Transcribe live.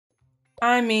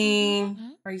I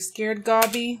mean, are you scared,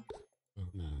 Gobby?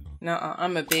 Nuh-uh,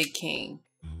 I'm a big king.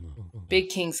 Big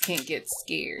kings can't get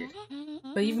scared.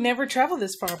 But you've never traveled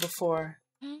this far before.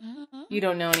 You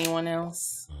don't know anyone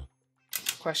else?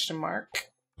 Question mark.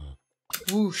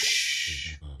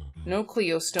 Whoosh. No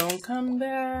Cleostone, come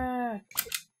back.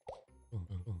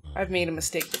 I've made a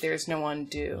mistake, but there's no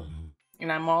undo.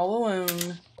 And I'm all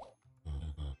alone.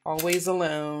 Always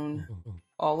alone.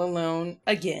 All alone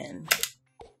again.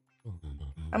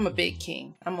 I'm a big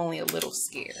king. I'm only a little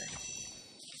scared.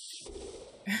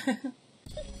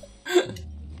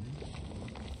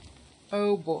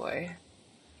 Oh boy.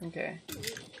 Okay.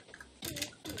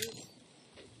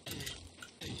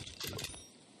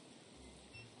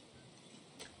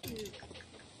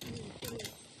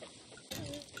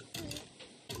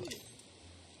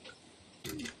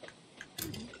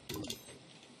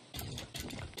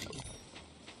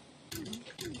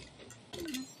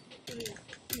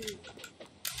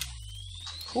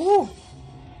 Whew.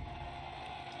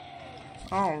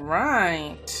 All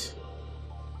right.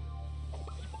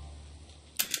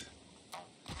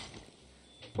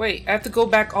 Wait, I have to go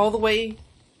back all the way.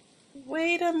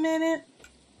 Wait a minute.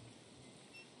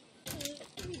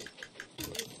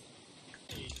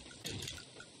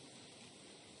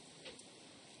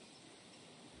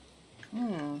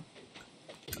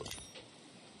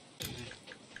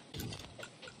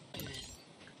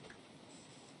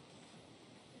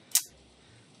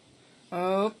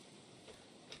 Oh.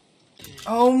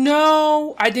 Oh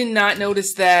no! I did not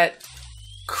notice that.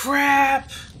 Crap!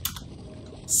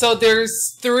 So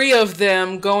there's 3 of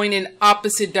them going in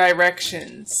opposite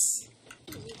directions.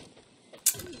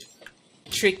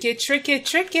 Tricky, tricky,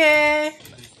 tricky!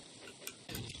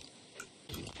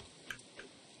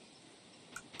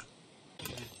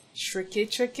 Tricky,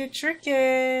 tricky, tricky!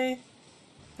 And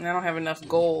I don't have enough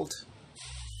gold.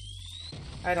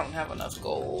 I don't have enough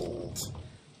gold.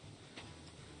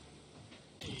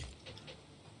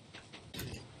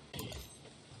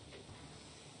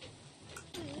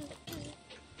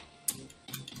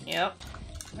 Yep.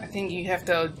 I think you have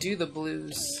to do the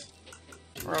blues,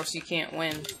 or else you can't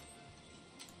win.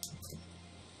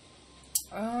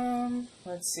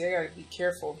 Let's see, I gotta be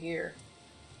careful here.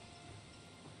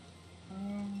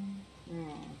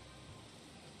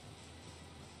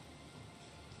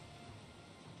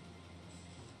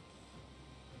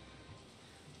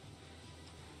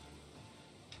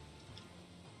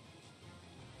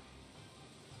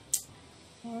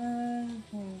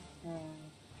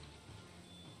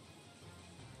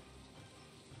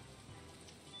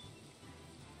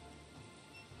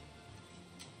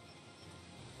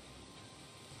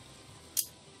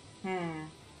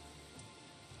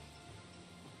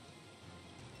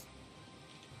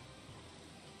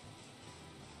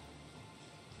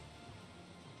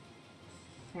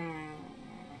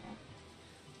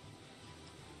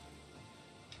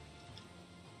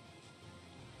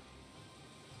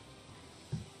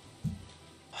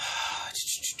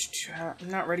 I'm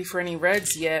not ready for any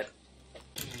reds yet.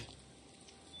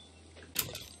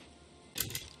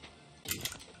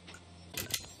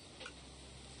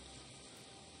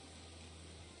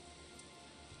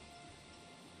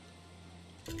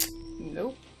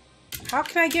 Nope. How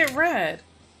can I get red?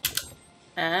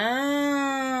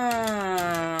 Ah,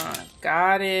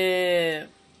 got it.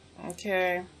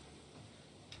 Okay.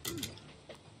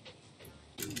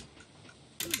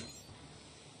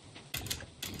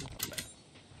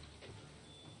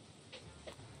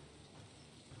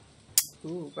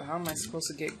 Ooh, but how am I supposed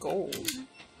to get gold?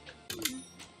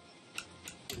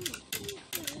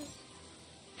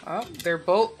 Oh, they're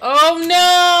both. Oh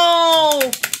no!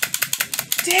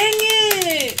 Dang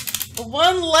it!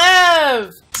 One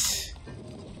left!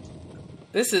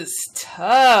 This is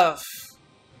tough.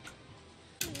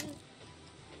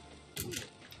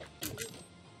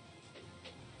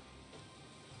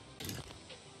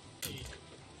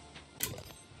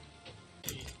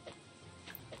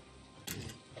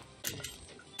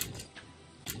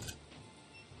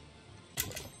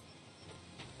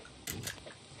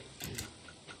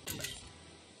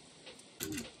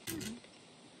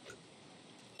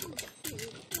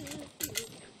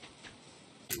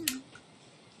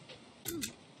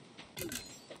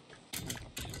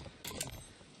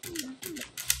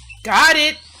 Got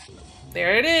it!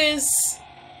 There it is.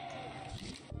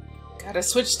 Gotta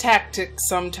switch tactics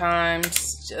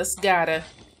sometimes. Just gotta.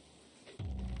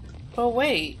 Oh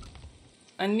wait.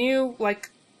 A new,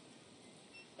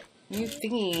 new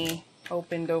thingy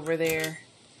opened over there.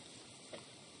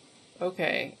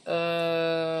 Okay.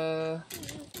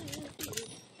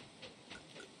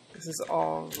 This is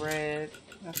all red.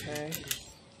 Okay.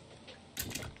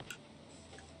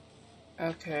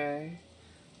 Okay.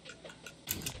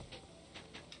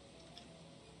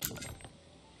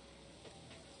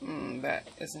 That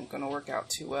isn't gonna work out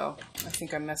too well. I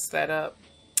think I messed that up.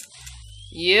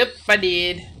 Yep, I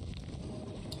did.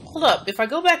 Hold up, if I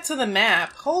go back to the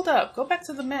map, hold up, go back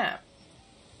to the map.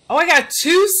 Oh, I got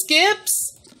 2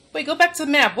 skips? Wait, go back to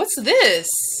the map. What's this?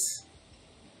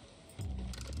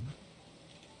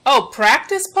 Oh,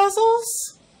 practice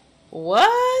puzzles?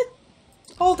 What?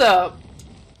 Hold up.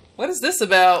 What is this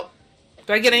about?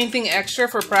 Do I get anything extra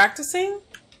for practicing?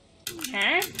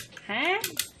 Huh? Huh?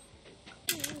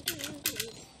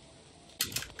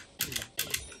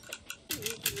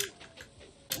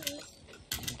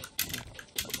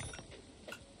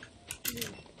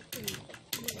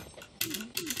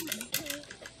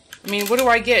 I mean, what do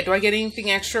I get? Do I get anything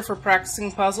extra for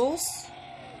practicing puzzles?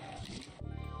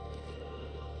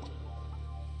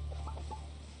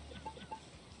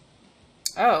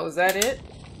 Oh, is that it?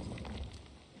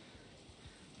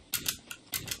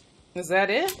 Is that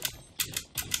it?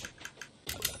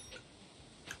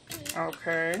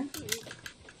 Okay.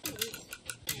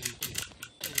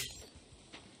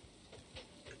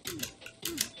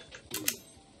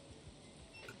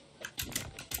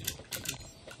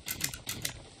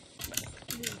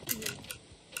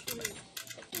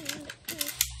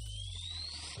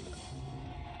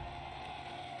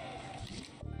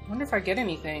 I wonder if I get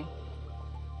anything.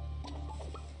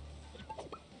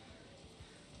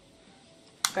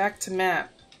 Back to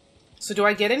map. So do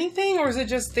I get anything, or is it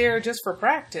just there just for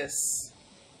practice?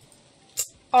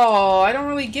 Oh, I don't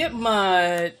really get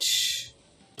much.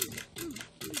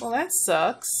 Well, that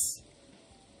sucks.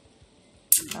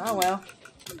 Oh well.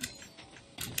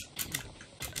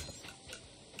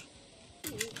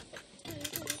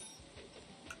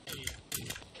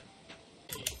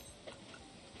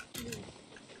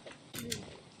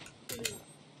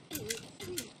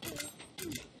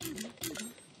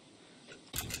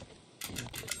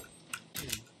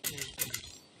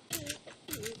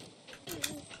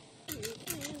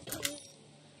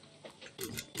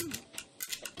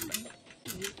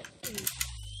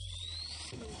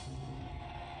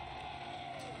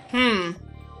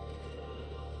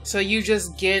 So you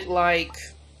just get, like,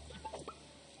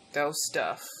 those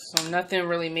stuff. So nothing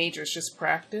really major, it's just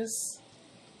practice.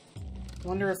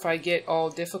 Wonder if I get all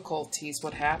difficulties,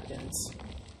 what happens?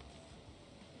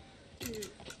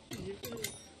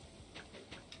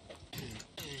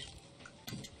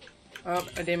 Oh,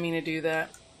 I didn't mean to do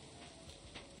that.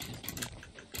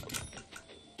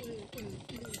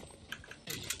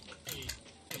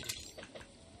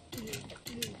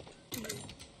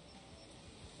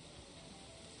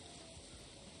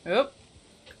 Oop.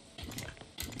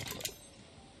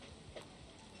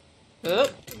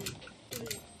 Oop.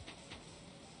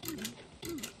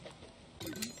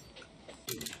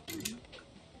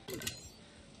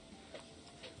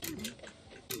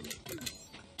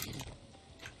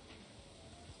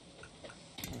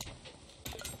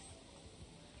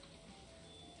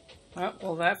 Oh,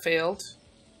 well, that failed.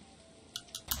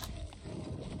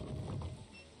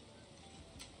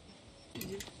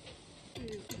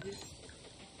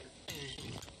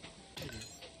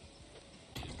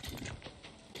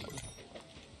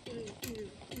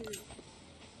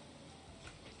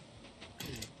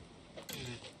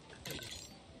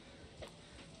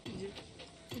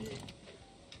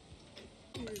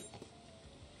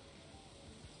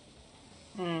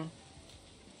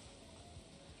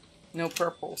 No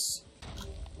purples.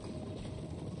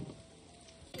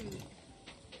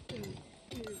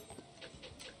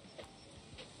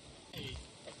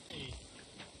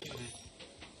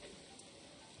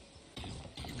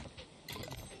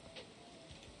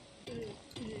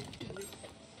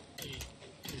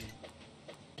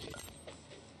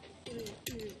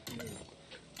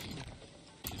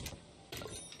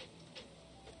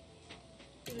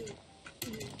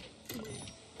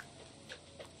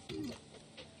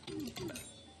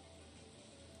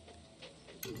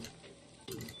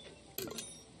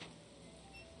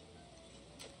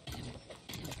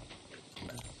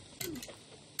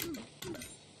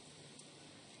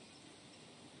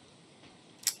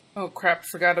 Oh crap,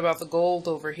 forgot about the gold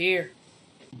over here.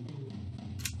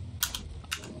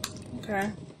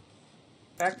 Okay.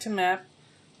 Back to map.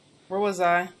 Where was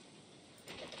I?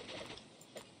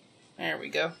 There we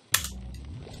go.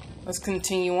 Let's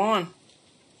continue on.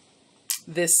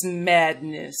 This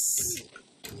madness.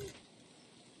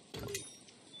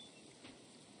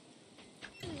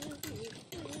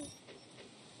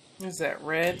 Is that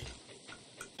red?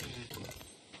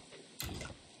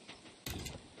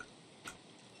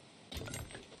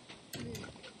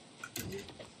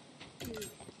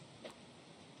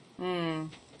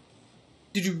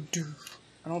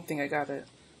 I don't think I got it.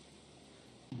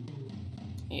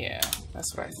 Yeah,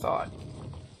 that's what I thought.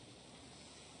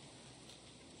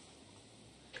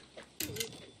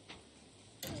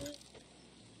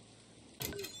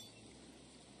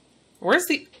 Where's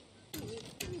the...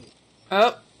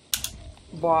 Oh.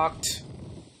 Blocked.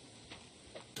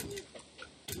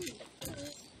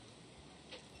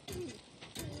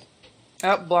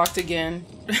 Oh, blocked again.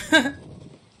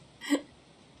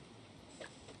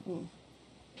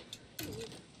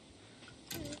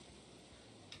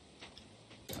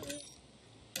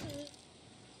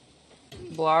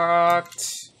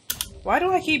 Blocked. Why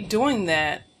do I keep doing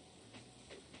that?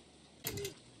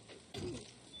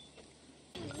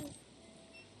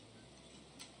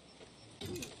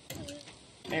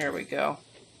 There we go.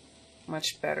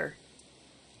 Much better.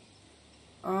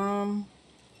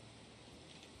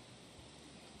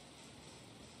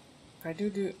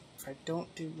 If I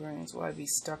don't do grains, will I be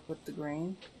stuck with the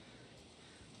grain?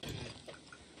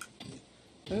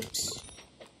 Oops.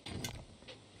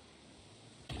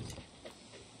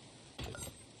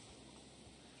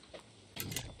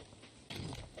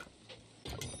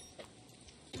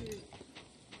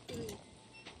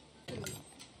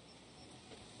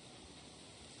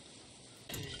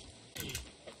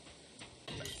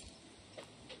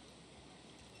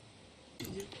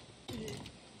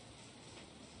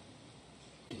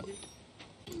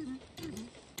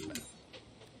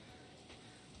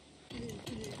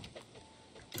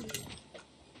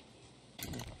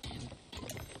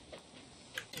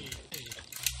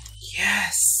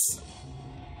 Yes!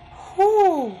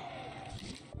 Whew!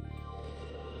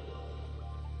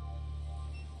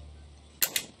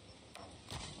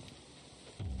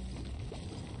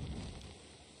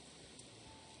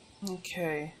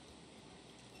 Okay.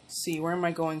 Let's see, where am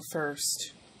I going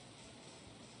first?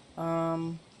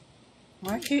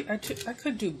 I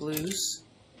could do blues.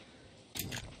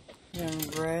 Then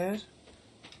red.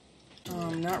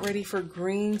 Not ready for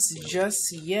greens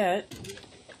just yet.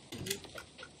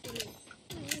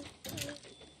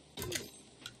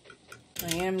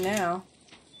 I am now.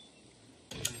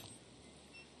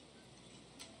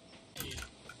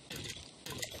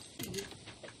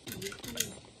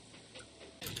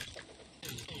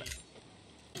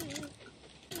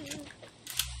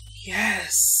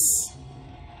 Yes.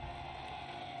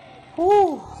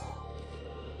 Whew.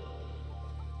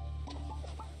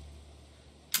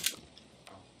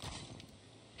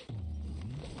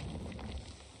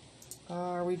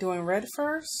 Are we doing red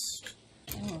first?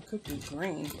 Oh, it could be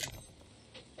green.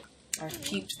 I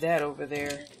peeped that over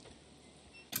there.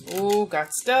 Ooh,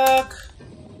 got stuck.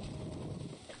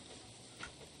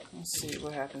 Let's see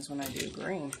what happens when I do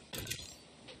green.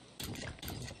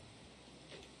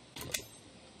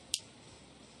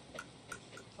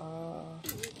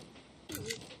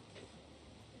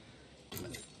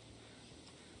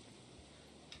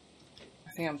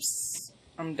 I think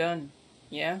I'm done.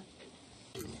 Yeah?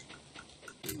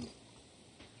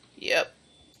 Yep.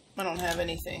 I don't have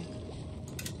anything.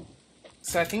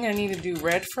 So I think I need to do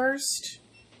red first.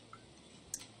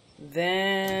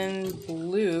 Then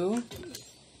blue.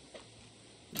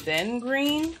 Then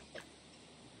green.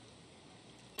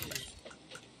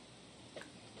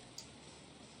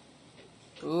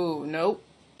 Ooh, nope.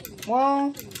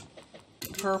 Well,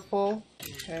 purple.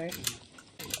 Okay.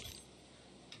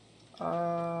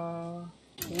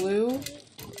 Blue.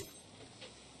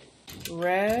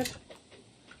 Red.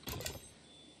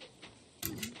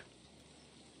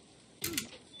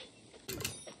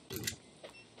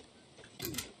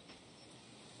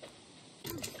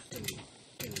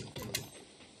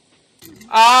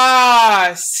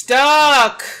 Ah,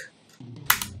 stuck.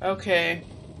 Okay.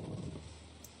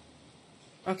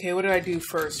 Okay, what did I do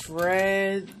first?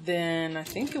 Red, then I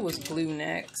think it was blue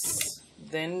next,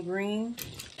 then green.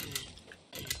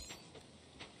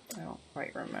 I don't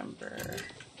quite remember.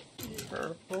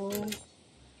 Purple,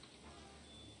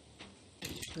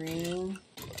 green.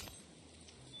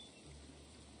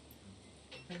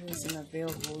 It isn't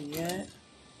available yet.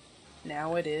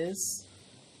 Now it is.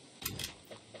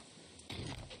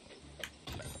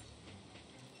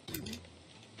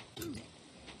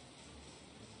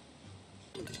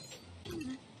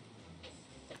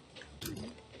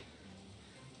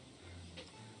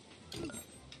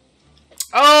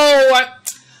 Oh,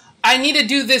 I need to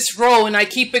do this roll and I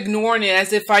keep ignoring it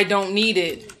as if I don't need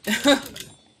it.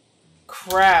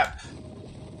 Crap.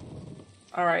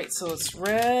 Alright, so it's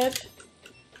red,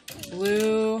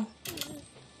 blue,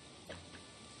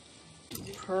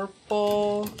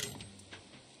 purple,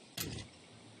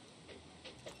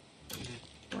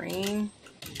 green,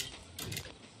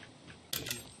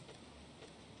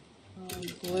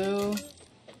 blue,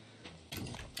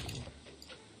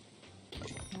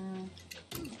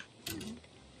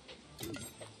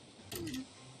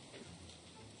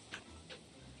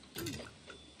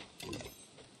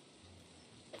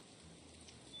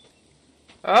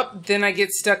 Up, then I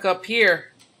get stuck up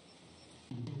here.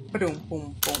 Boom,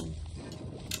 boom, boom.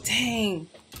 Dang.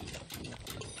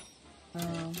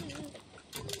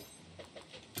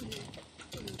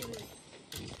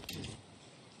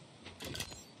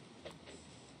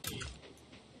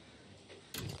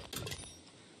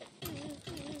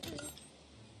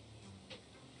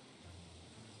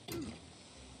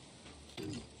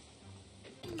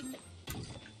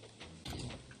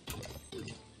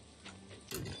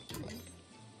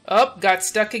 Up, got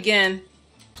stuck again.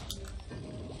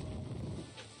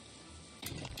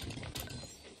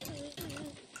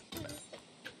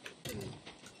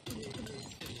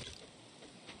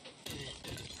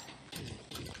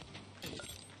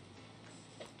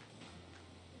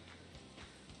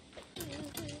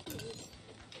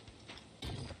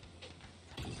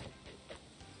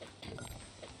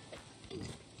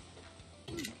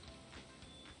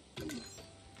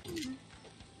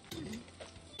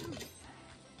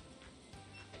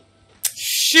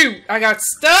 Shoot, I got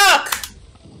stuck!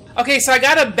 Okay, so I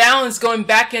got a balance going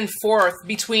back and forth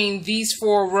between these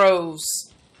 4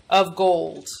 rows of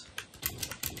gold.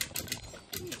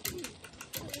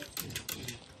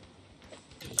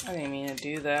 I didn't mean to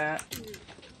do that.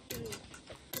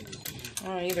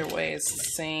 Oh, either way, it's the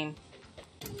same.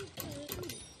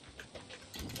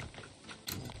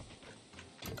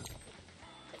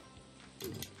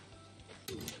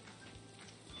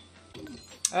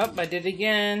 Oh, I did it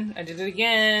again. I did it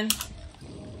again.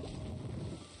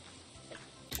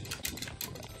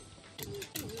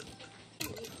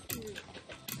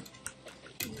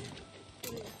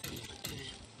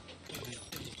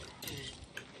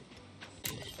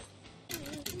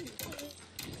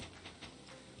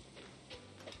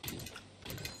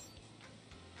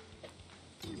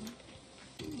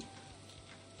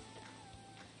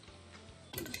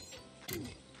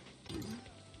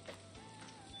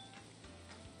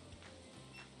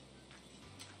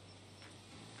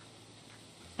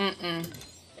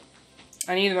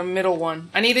 I need a middle one.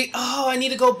 I need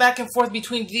to go back and forth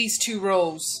between these 2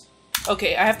 rows.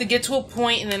 Okay, I have to get to a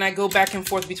point and then I go back and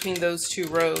forth between those 2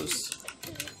 rows.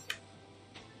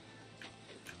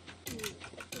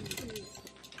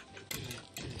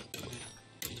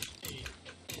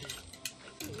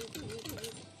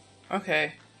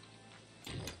 Okay.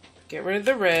 Get rid of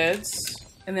the reds.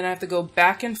 And then I have to go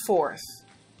back and forth.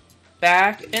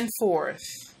 Back and forth.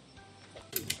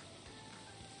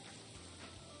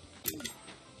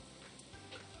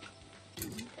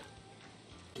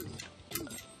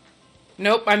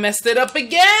 Nope, I messed it up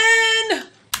again!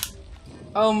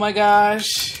 Oh my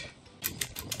gosh.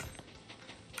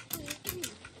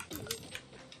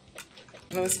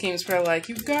 I know this game's probably like,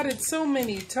 you've got it so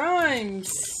many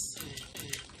times.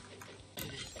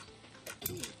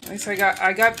 At least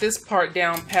I got this part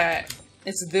down pat.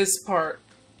 It's this part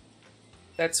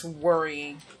that's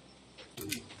worrying.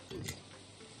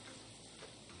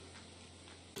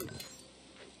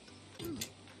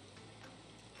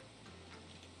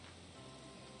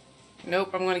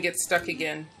 Nope, I'm gonna get stuck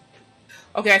again.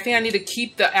 Okay, I think I need to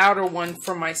keep the outer one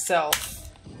for myself.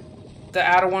 The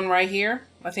outer one right here.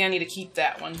 I think I need to keep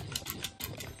that one.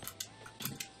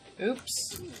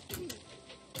 Oops.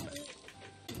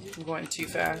 I'm going too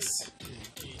fast.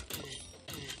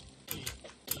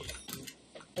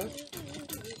 Oop.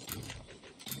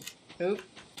 Oop.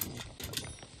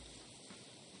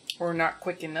 Or not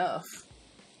quick enough.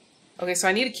 Okay, so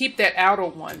I need to keep that outer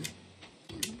one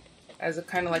as a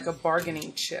kind of like a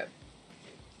bargaining chip.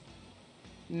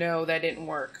 No, that didn't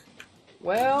work.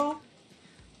 Well,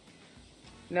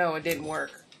 no, it didn't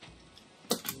work.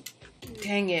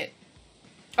 Dang it.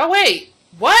 Oh, wait.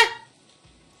 What?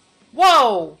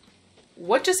 Whoa.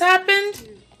 What just happened?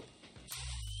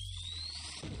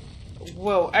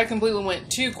 Whoa, I completely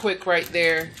went too quick right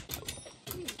there.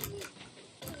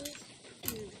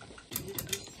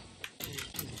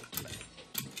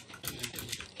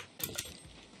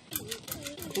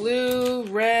 Blue,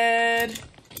 red.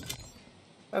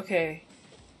 Okay.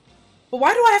 But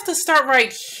why do I have to start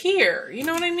right here? You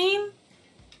know what I mean?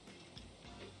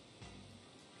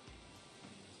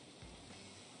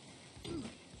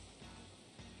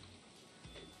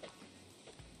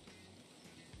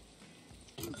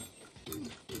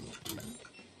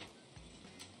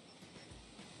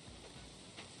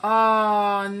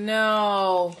 Oh,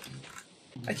 no.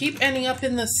 I keep ending up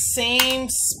in the same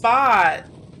spot.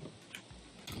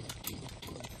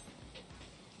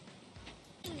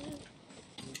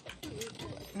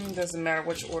 It doesn't matter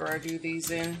which order I do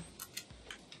these in.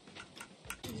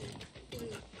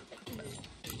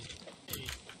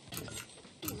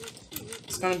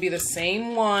 It's gonna be the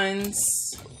same ones.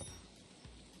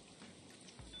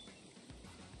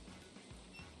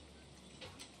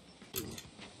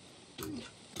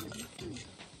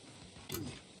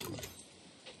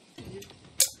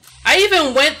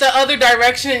 even went the other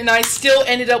direction and I still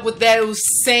ended up with those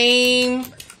same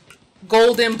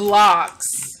golden blocks.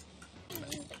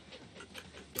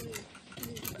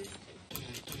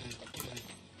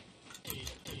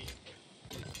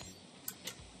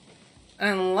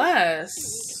 Unless...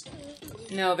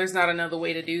 No, there's not another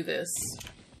way to do this.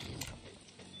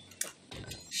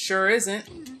 Sure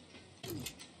isn't.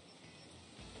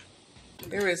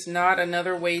 There is not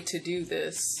another way to do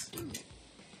this.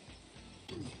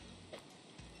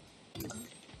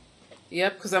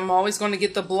 Yep, because I'm always going to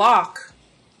get the block.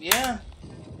 Yeah.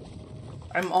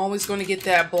 I'm always going to get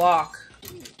that block.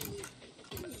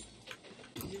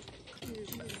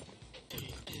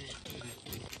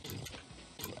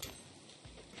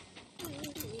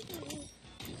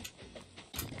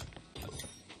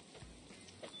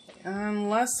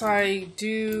 Unless I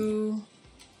do...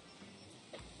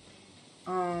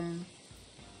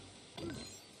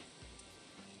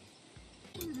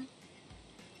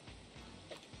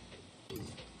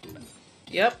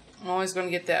 Yep, I'm always going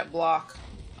to get that block.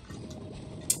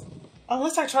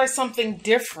 Unless I try something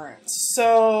different.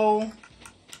 So...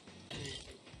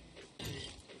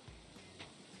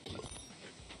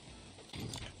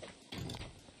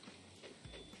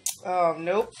 Oh,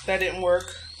 nope, that didn't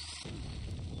work.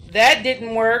 That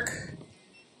didn't work.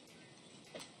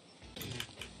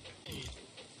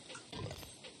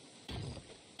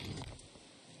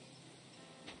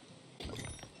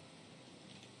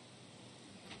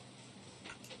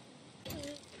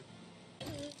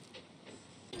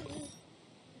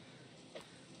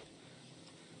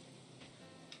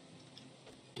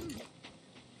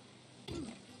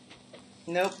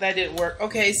 Nope, that didn't work.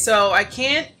 Okay, so I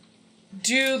can't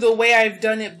do the way I've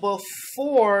done it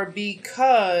before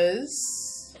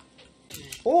because...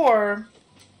 Or...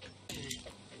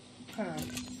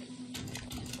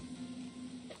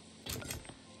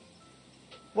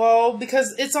 Well,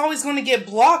 because it's always going to get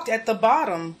blocked at the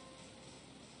bottom.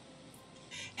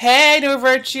 Hey, No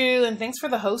Virtue, and thanks for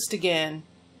the host again.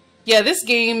 Yeah, this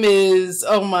game is...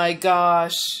 Oh my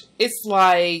gosh. It's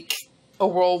like a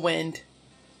whirlwind.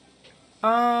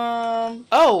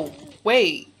 Oh,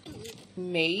 wait.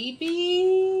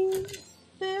 Maybe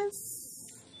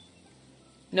this?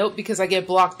 Nope, because I get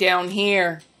blocked down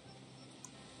here.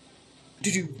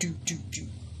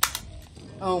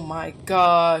 Oh my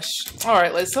gosh.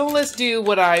 Alright, let's do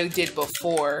what I did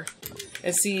before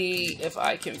and see if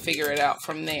I can figure it out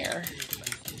from there.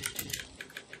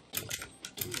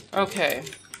 Okay.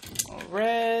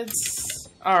 Reds.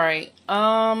 Alright,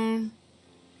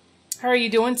 how are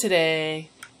you doing today?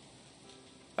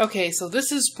 Okay, so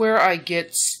this is where I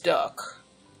get stuck.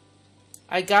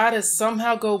 I gotta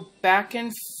somehow go back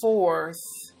and forth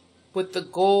with the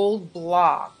gold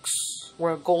blocks,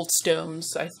 or gold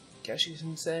stones, I guess you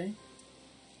can say.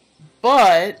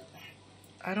 But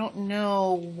I don't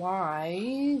know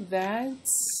why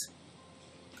that's...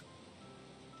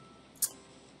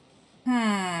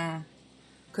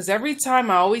 Because every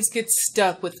time I always get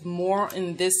stuck with more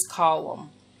in this column.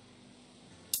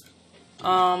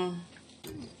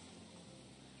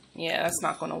 Yeah, that's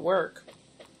not going to work.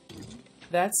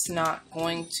 That's not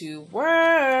going to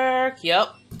work. Yep,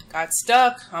 got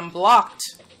stuck. I'm blocked.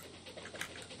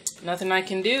 Nothing I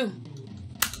can do.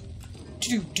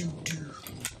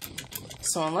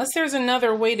 So unless there's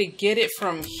another way to get it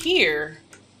from here...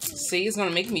 See, it's going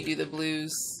to make me do the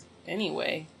blues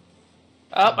anyway.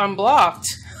 Oh, I'm blocked.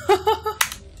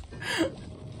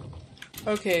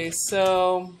 Okay,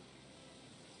 so...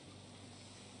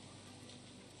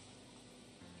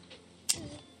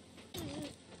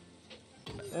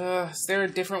 is there a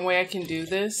different way I can do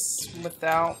this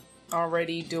without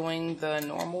already doing the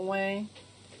normal way?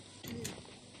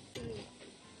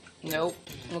 Nope.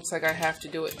 Looks like I have to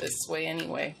do it this way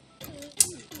anyway.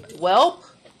 Welp.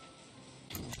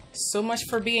 So much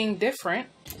for being different.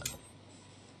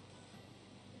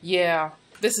 Yeah,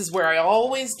 this is where I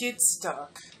always get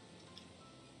stuck.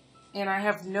 And I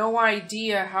have no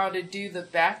idea how to do the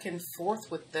back and forth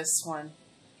with this one.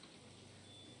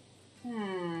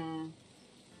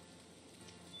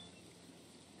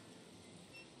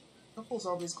 Purple's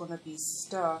always going to be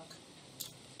stuck.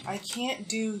 I can't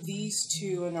do these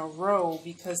two in a row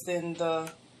because then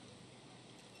the...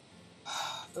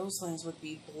 those lanes would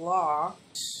be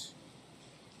blocked.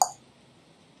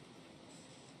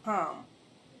 I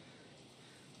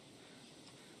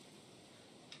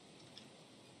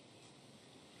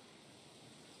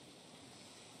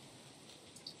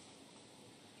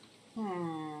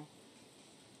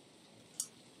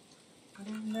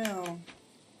don't know.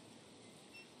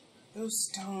 Those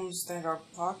stones that are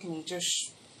blocking me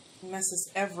just messes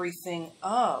everything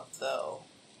up, though.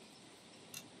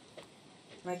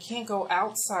 And I can't go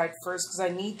outside first because I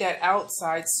need that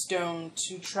outside stone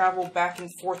to travel back and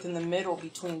forth in the middle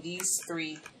between these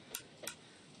three.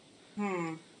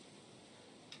 Trying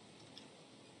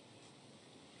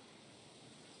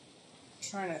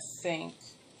to think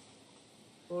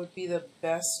what would be the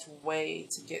best way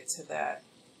to get to that.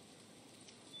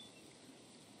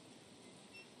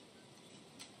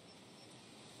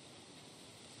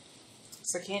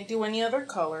 So I can't do any other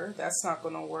color. That's not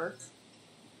going to work.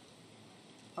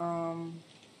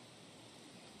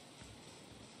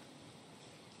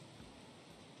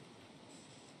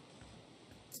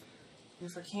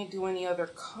 If I can't do any other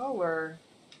color,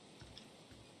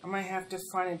 I might have to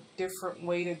find a different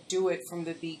way to do it from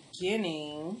the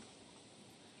beginning.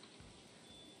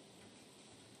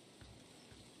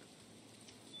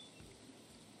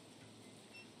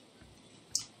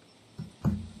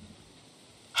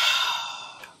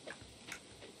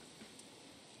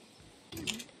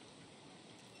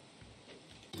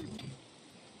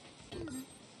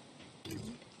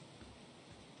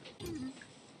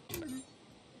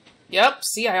 Yep,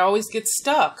 see, I always get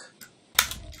stuck.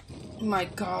 Oh my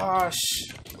gosh.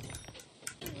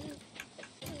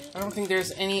 I don't think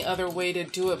there's any other way to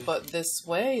do it but this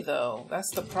way, though.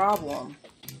 That's the problem.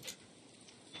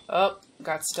 Oh,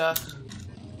 got stuck.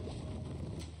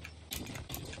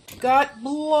 Got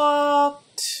blocked.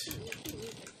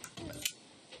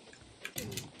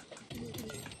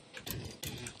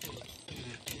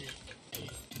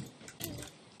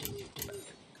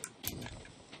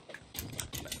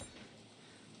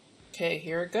 Okay,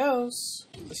 here it goes.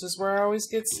 This is where I always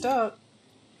get stuck.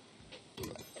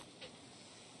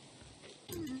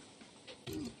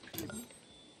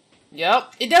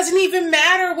 Yep, it doesn't even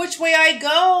matter which way I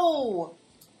go.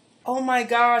 Oh my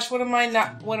gosh, what am I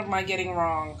getting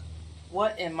wrong?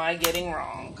 What am I getting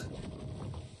wrong?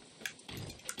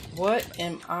 What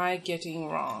am I getting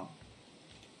wrong?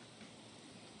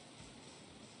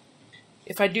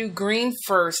 If I do green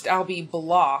first, I'll be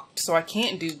blocked, so I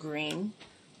can't do green.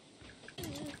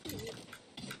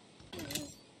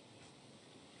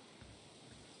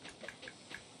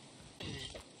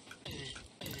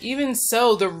 Even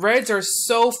so, the reds are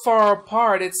so far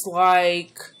apart, it's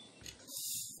like...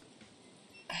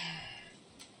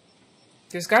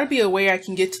 There's got to be a way I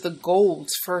can get to the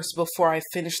golds first before I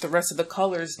finish the rest of the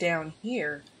colors down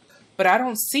here. But I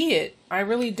don't see it. I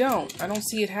really don't. I don't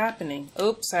see it happening.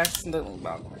 Oops, I accidentally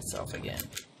blocked myself again.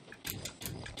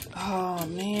 Oh,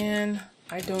 man.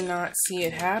 I do not see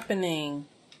it happening.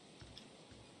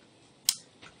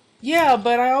 Yeah,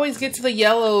 but I always get to the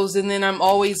yellows and then I'm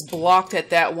always blocked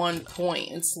at that one point.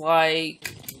 It's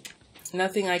like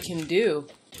nothing I can do.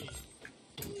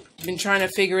 I've been trying to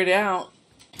figure it out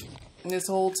this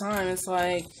whole time. It's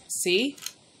like, see?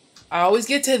 I always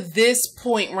get to this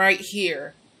point right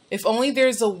here. If only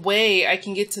there's a way I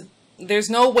can get to...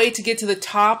 There's no way to get to the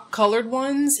top colored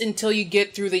ones until you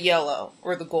get through the yellow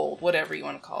or the gold, whatever you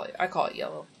want to call it. I call it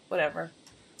yellow, whatever.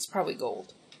 It's probably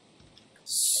gold.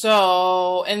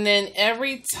 So, and then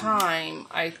every time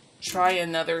I try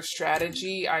another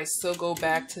strategy, I still go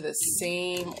back to the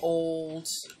same old...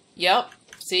 Yep,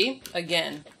 see?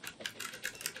 Again.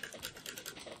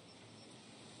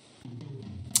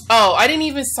 Oh, I didn't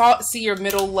even see your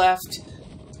middle left.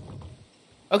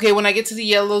 Okay, when I get to the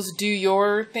yellows, do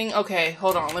your thing. Okay,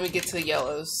 hold on. Let me get to the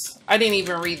yellows. I didn't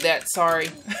even read that. Sorry.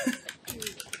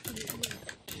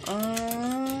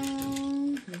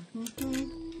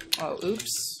 Oh,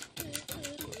 oops.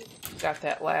 Got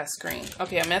that last screen.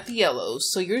 Okay, I'm at the yellows.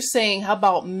 So you're saying, how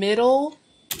about middle,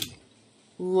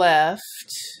 left,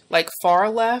 like far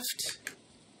left?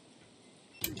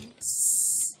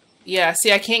 Yeah,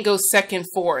 see, I can't go second,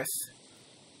 fourth.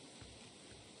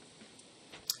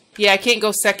 Yeah, I can't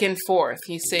go second, fourth,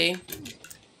 you see?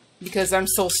 Because I'm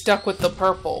so stuck with the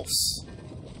purples.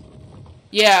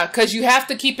 Yeah, because you have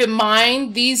to keep in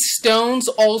mind, these stones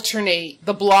alternate.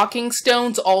 The blocking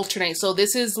stones alternate. So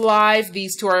this is live,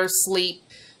 these two are asleep.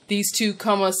 These two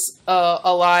come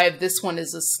alive, this one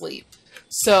is asleep.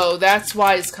 So that's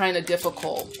why it's kind of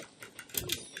difficult.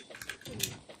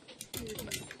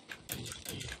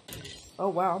 Oh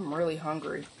wow, I'm really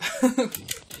hungry.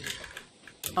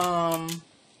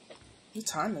 What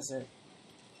time is it?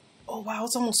 Oh wow,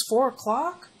 it's almost 4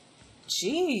 o'clock?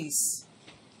 Jeez.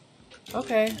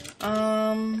 Okay,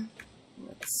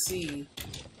 let's see.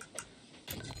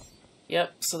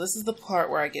 Yep, so this is the part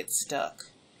where I get stuck.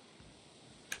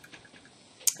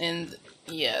 And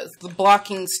yeah, the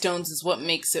blocking stones is what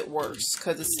makes it worse,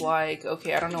 because it's like,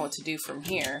 okay, I don't know what to do from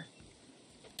here.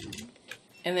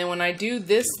 And then when I do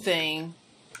this thing,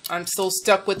 I'm still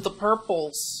stuck with the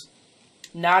purples.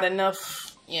 Not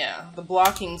enough, Yeah, the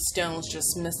blocking stones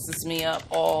just messes me up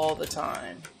all the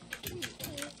time.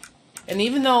 And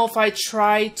even though if I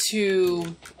try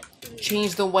to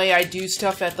change the way I do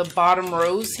stuff at the bottom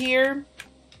rows here,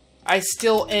 I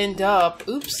still end up,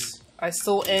 I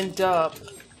still end up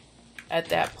at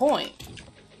that point.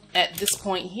 At this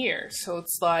point here. So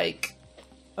it's like,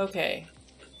 okay.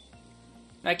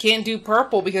 I can't do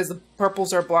purple because the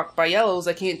purples are blocked by yellows.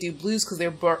 I can't do blues because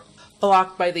they're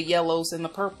blocked by the yellows and the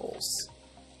purples.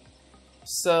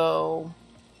 So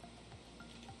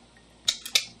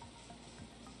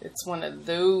it's one of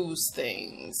those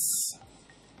things.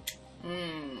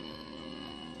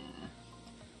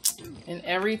 And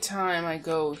every time I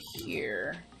go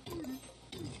here,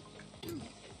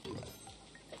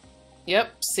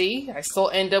 yep, see? I still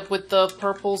end up with the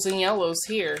purples and yellows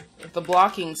here, with the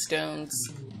blocking stones.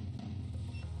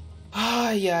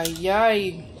 Ay, ay,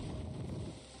 ay.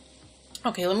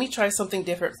 Okay, let me try something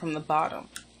different from the bottom.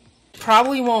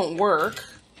 Probably won't work,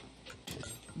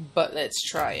 but let's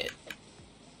try it.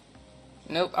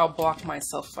 Nope, I'll block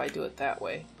myself if I do it that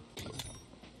way.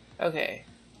 Okay.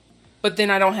 But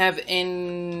then I don't have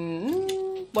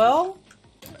well?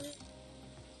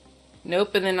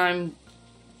 Nope, and then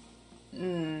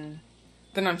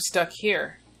I'm stuck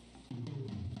here.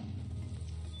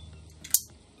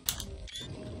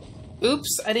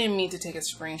 Oops, I didn't mean to take a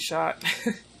screenshot.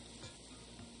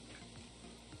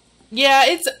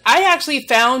 Yeah, I actually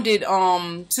found it,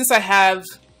 since I have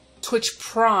Twitch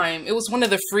Prime. It was one of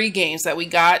the free games that we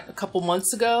got a couple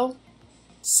months ago.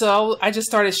 So I just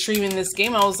started streaming this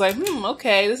game. I was like,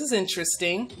 okay, this is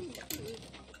interesting.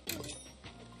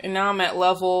 And now I'm at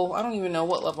level, I don't even know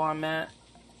what level I'm at.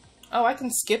 Oh, I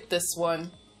can skip this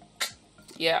one.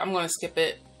 Yeah, I'm gonna skip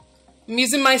it. I'm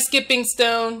using my skipping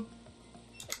stone.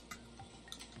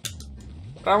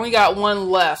 But I only got one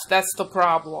left. That's the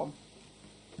problem.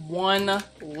 One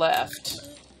left.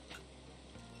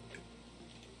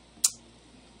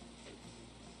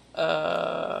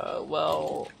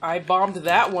 Well, I bombed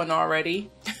that one already.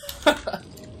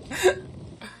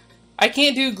 I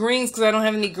can't do greens because I don't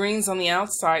have any greens on the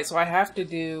outside, so I have to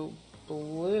do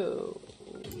blue.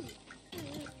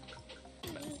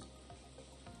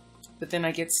 But then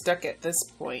I get stuck at this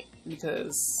point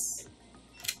because,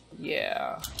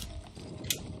 yeah.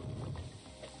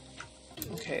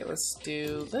 Okay, let's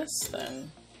do this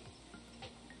then.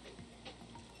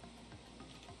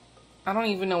 I don't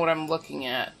even know what I'm looking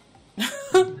at.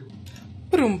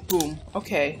 Boom, boom.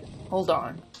 Okay, hold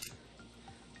on.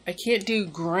 I can't do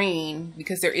green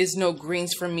because there is no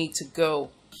greens for me to go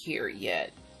here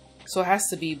yet. So it has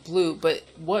to be blue, but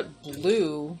what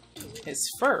blue is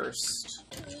first?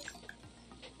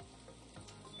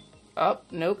 Oh,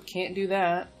 nope, can't do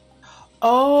that.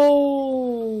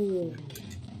 Oh!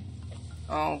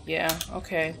 Oh, yeah,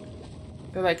 okay.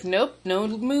 They're like, nope, no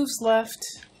moves left.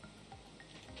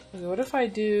 What if I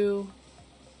do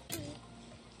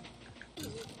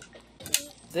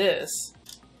this?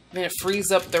 Then it frees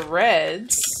up the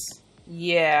reds.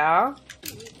 Yeah.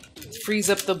 Frees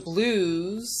up the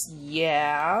blues.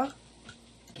 Yeah.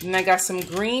 And I got some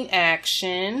green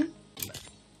action.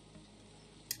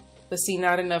 But see,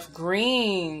 not enough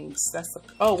greens. That's the...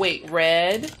 Oh, wait.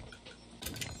 Red.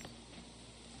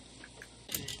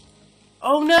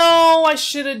 Oh, no. I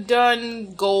should have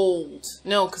done gold.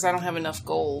 No, because I don't have enough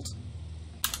gold.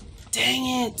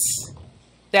 Dang it.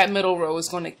 That middle row is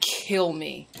going to kill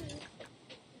me.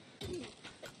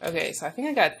 Okay, so I think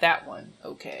I got that one.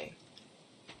 Okay.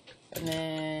 And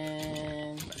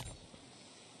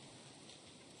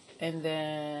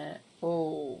then,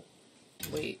 oh,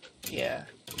 wait, yeah.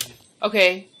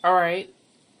 Okay, alright.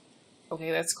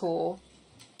 Okay, that's cool.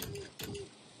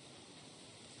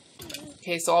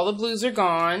 Okay, so all the blues are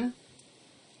gone.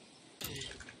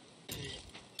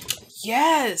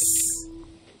 Yes!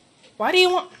 Why do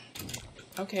you want...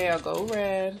 Okay, I'll go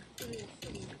red.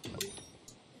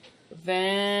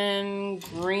 Then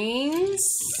greens.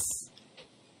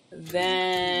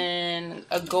 Then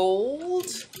a gold.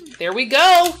 There we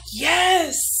go.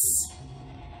 Yes!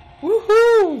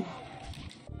 Woohoo!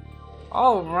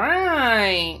 All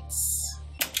right.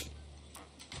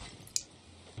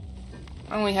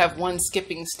 I only have one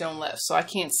skipping stone left, so I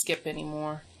can't skip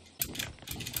anymore.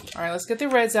 All right, let's get the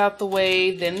reds out the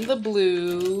way, then the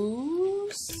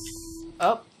blues.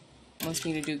 Oh, wants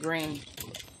me to do green.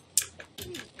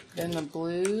 Then the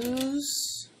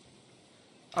blues.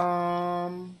 I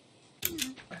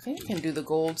think I can do the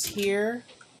golds here.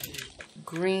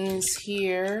 Greens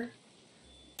here.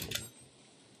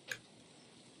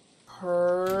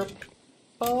 Purple.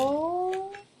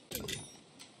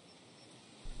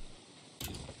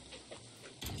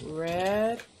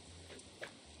 Red.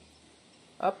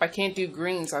 Up, I can't do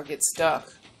greens. I'll get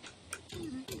stuck.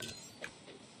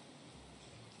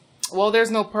 Well,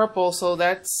 there's no purple, so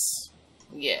that's...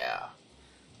 yeah.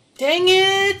 Dang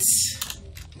it!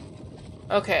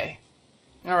 Okay.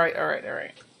 Alright, alright,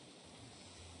 alright.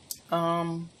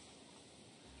 I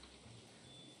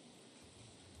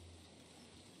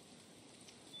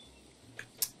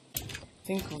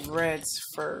think red's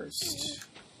first.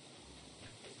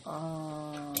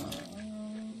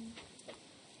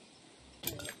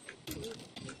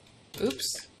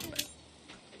 Oops.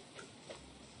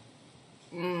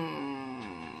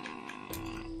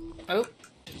 Oh,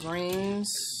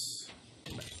 greens.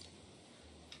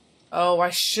 Oh, I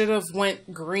should have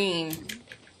went green.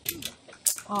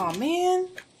 Oh man.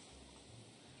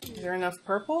 Is there enough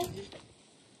purple?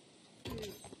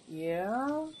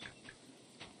 Yeah.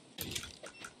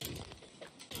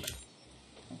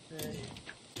 Okay.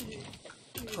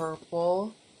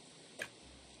 Purple.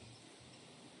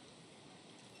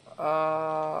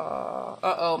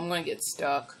 Uh-oh, I'm gonna get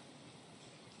stuck.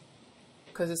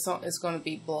 Because it's gonna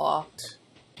be blocked.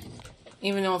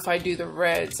 Even though if I do the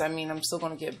reds, I mean, I'm still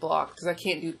gonna get blocked. Because I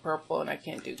can't do purple and I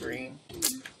can't do green.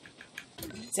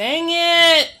 Dang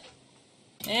it!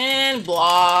 And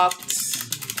blocked.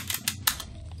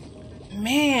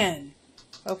 Man.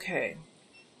 Okay.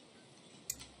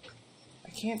 I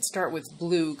can't start with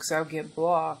blue because I'll get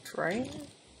blocked, right?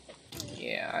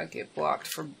 Yeah, I get blocked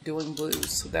for doing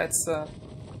blues. So that's a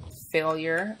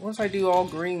failure. What if I do all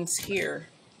greens here?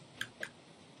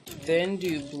 Then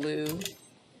do blue.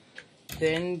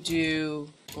 Then do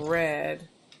red.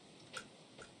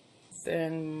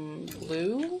 Then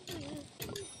blue.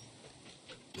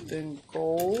 Then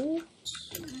gold.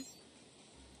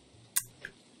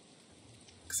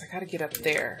 Because I gotta get up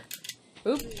there.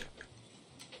 Oop.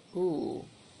 Ooh.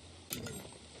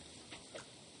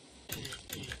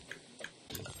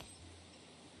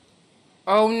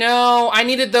 Oh no, I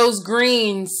needed those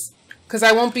greens. Because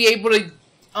I won't be able to...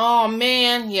 oh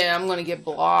man, yeah, I'm gonna get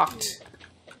blocked.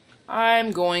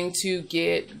 I'm going to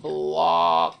get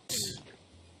blocked.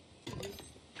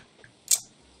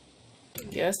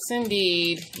 Yes,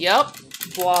 indeed. Yep,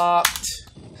 blocked.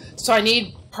 So I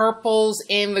need purples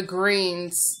and the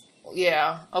greens.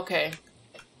 Yeah, okay.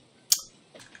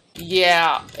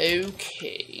 Yeah,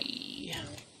 okay.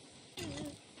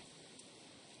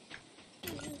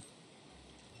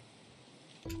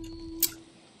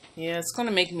 Yeah, it's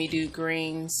gonna make me do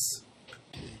greens.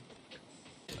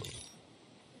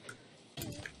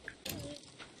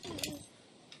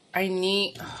 I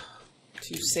need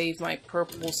to save my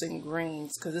purples and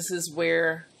greens because this is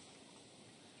where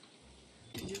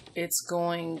it's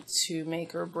going to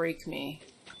make or break me.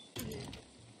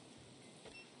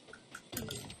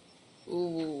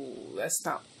 Ooh, that's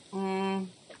not...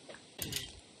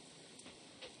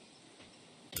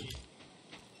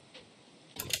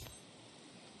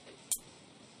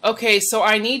 Okay, so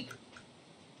I need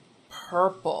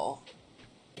purple.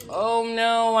 Oh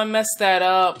no, I messed that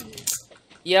up.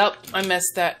 Yep, I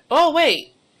messed that. Oh,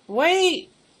 wait. Wait.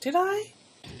 Did I?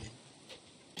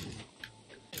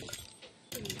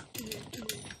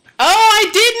 Oh, I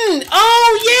didn't.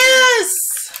 Oh, yes.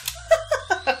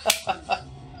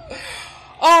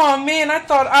 Oh, man, I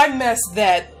thought I messed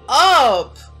that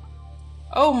up.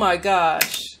 Oh, my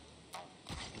gosh.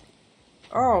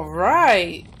 All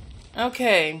right.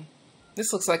 Okay.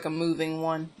 This looks like a moving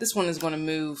one. This one is going to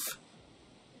move.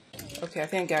 Okay, I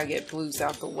think I gotta get blues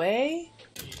out the way.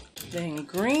 Then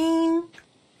green.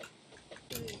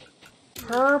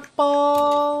 Purple.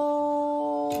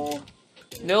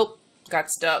 Nope. Got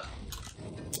stuck.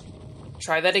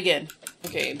 Try that again.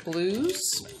 Okay, blues.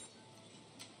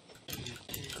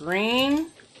 Green.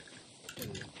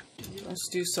 Let's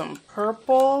do some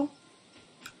purple.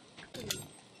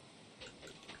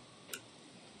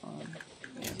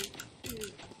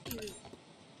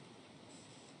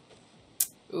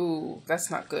 Ooh,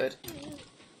 that's not good.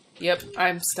 Yep,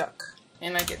 I'm stuck.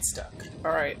 And I get stuck.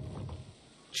 Alright.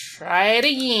 Try it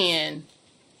again.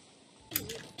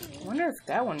 I wonder if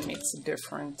that one makes a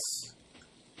difference.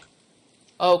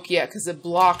 Oh, yeah, because it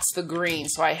blocks the green,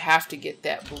 so I have to get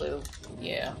that blue.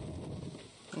 Yeah.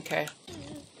 Okay.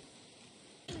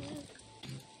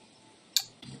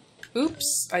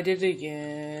 Oops, I did it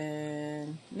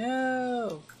again.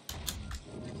 No.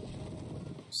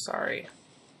 Sorry.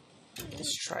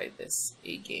 Let's try this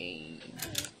again.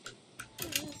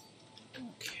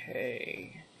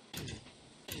 Okay.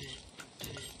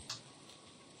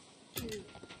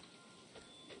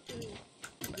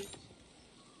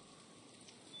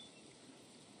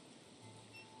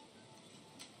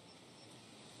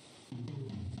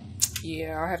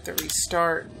 Yeah, I'll have to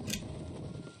restart.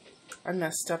 I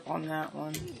messed up on that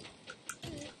one.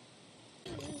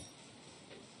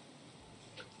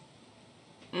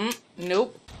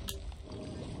 Nope.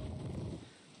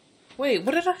 Wait,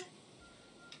 what did I...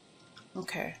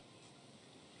 Okay.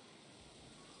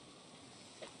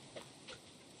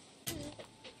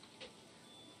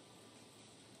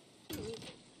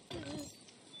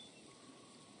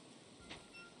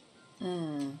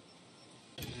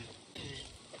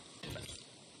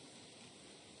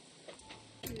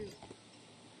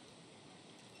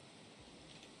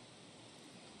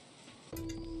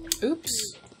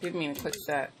 Oops. Didn't mean to click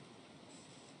that.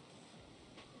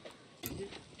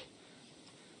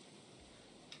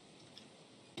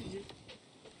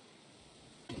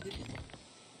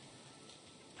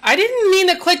 I didn't mean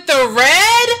to click the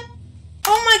red!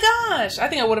 Oh my gosh! I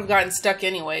think I would have gotten stuck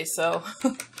anyway, so...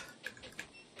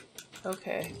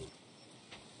 Okay.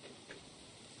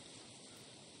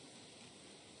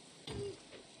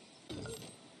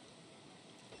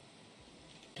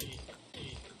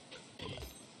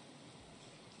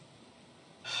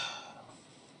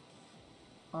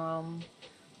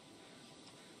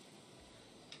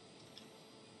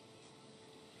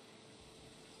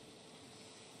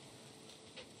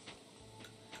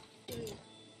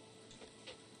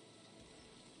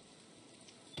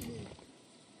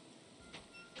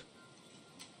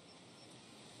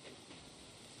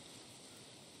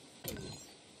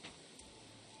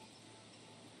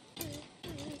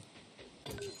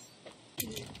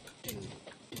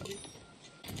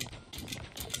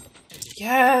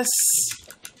 Yes!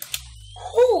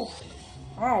 Whew!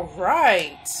 All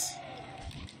right.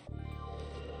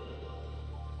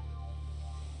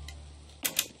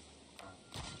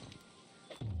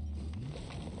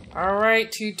 All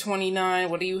right, 229.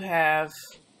 What do you have?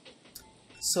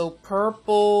 So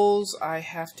purples I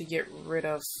have to get rid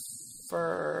of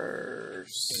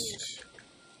first.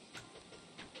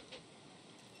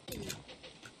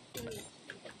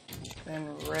 Then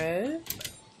red.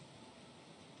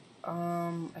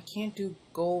 I can't do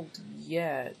gold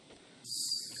yet.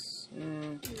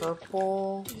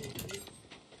 Purple.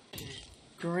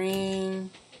 Green.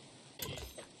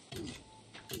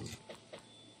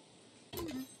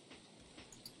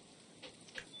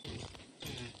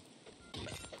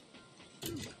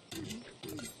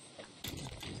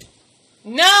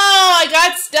 No, I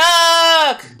got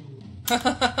stuck!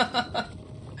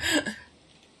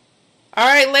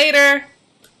 Alright, later.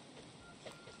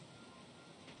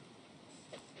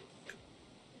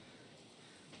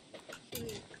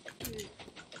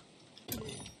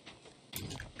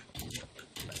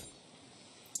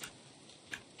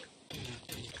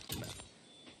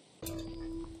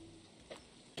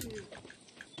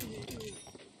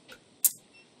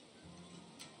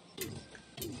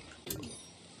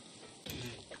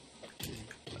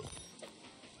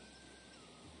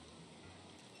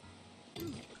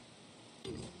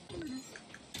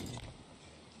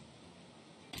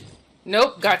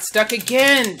 Nope, got stuck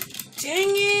again.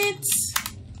 Dang it.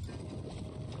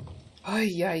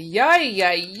 Ay, ay, ay,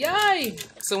 ay, ay.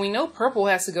 So we know purple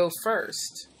has to go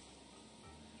first.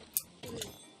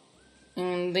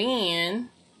 And then,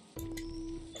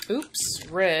 oops,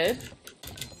 red.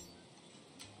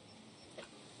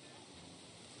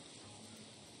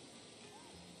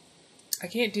 I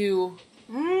can't do,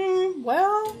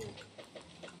 well,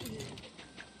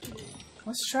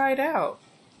 let's try it out.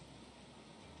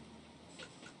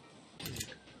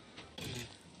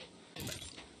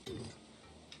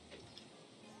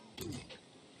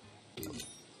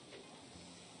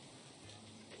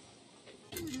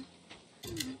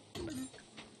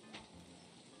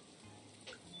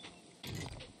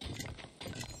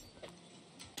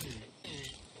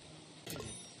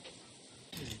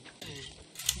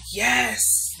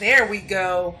 Yes, there we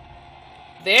go.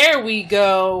 There we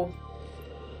go.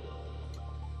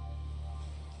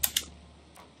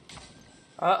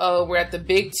 Uh-oh, we're at the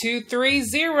big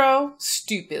 230.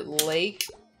 Stupid lake.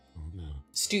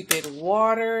 Stupid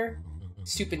water.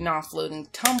 Stupid not floating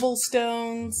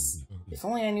tumblestones. If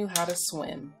only I knew how to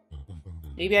swim.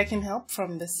 Maybe I can help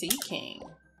from the Sea King.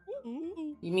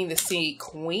 You mean the Sea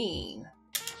Queen?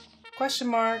 Question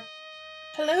mark.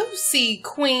 Hello, Sea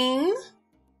Queen.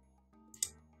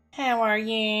 How are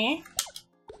you?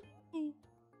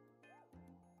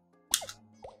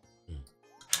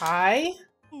 Hi.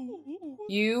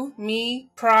 You, me,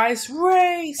 prize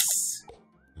race.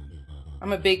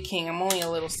 I'm a big king. I'm only a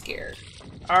little scared.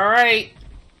 All right.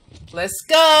 Let's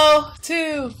go.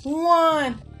 2,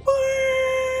 1.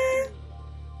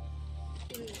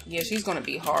 Yeah, she's going to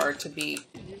be hard to beat.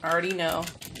 I already know.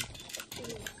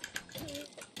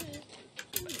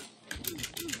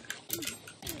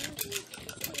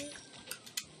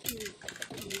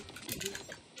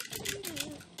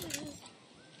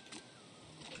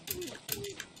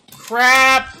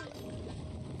 crap!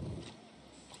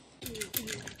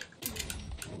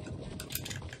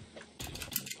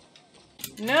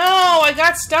 No, I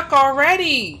got stuck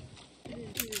already!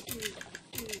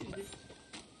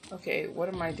 Okay, what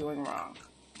am I doing wrong?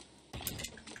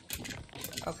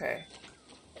 Okay.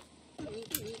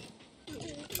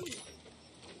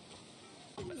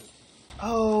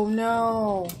 Oh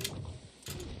no!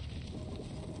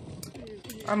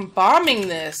 I'm bombing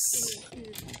this!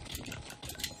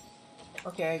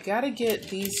 Okay, I gotta get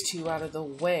these two out of the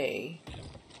way.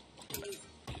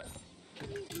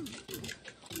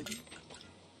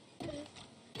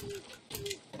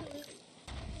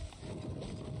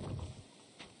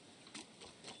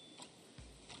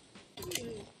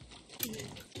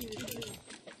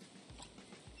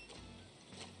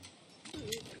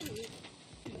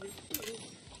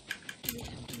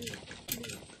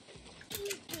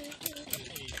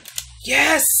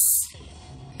 Yes!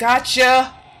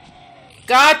 Gotcha!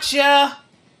 Gotcha!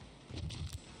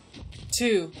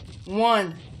 2,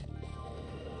 1.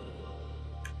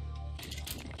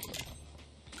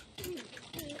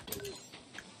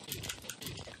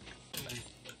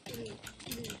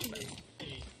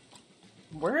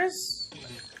 Where's...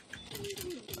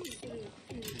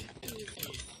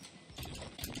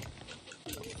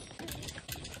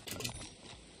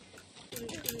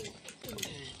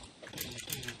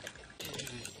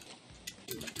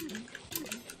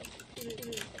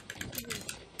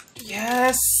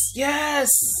 Yes! Yes!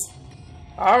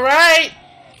 Alright!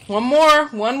 One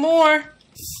more!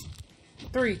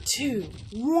 3, 2,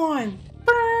 1.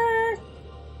 Burn!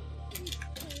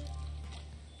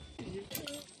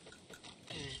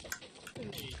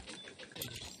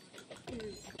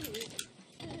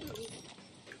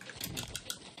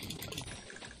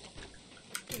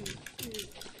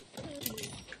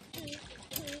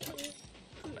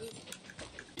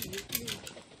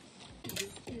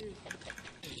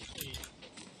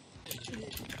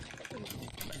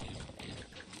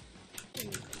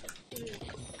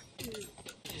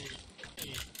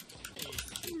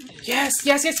 Yes,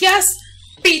 yes, yes, yes!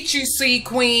 Beat you, Sea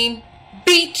Queen!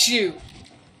 Beat you!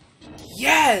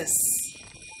 Yes!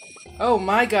 Oh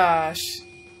my gosh.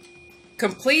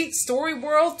 Complete Story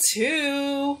World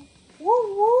 2! Woo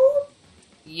woo!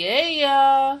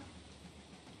 Yeah!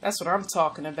 That's what I'm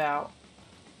talking about.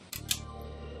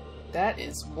 That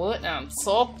is what I'm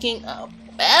talking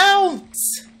about!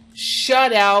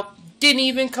 Shut out. Didn't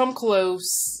even come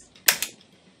close.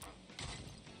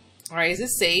 Alright, is it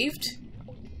saved?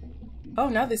 Oh,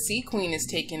 now the Sea Queen is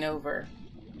taking over.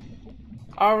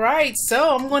 Alright,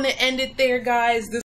 so I'm going to end it there, guys.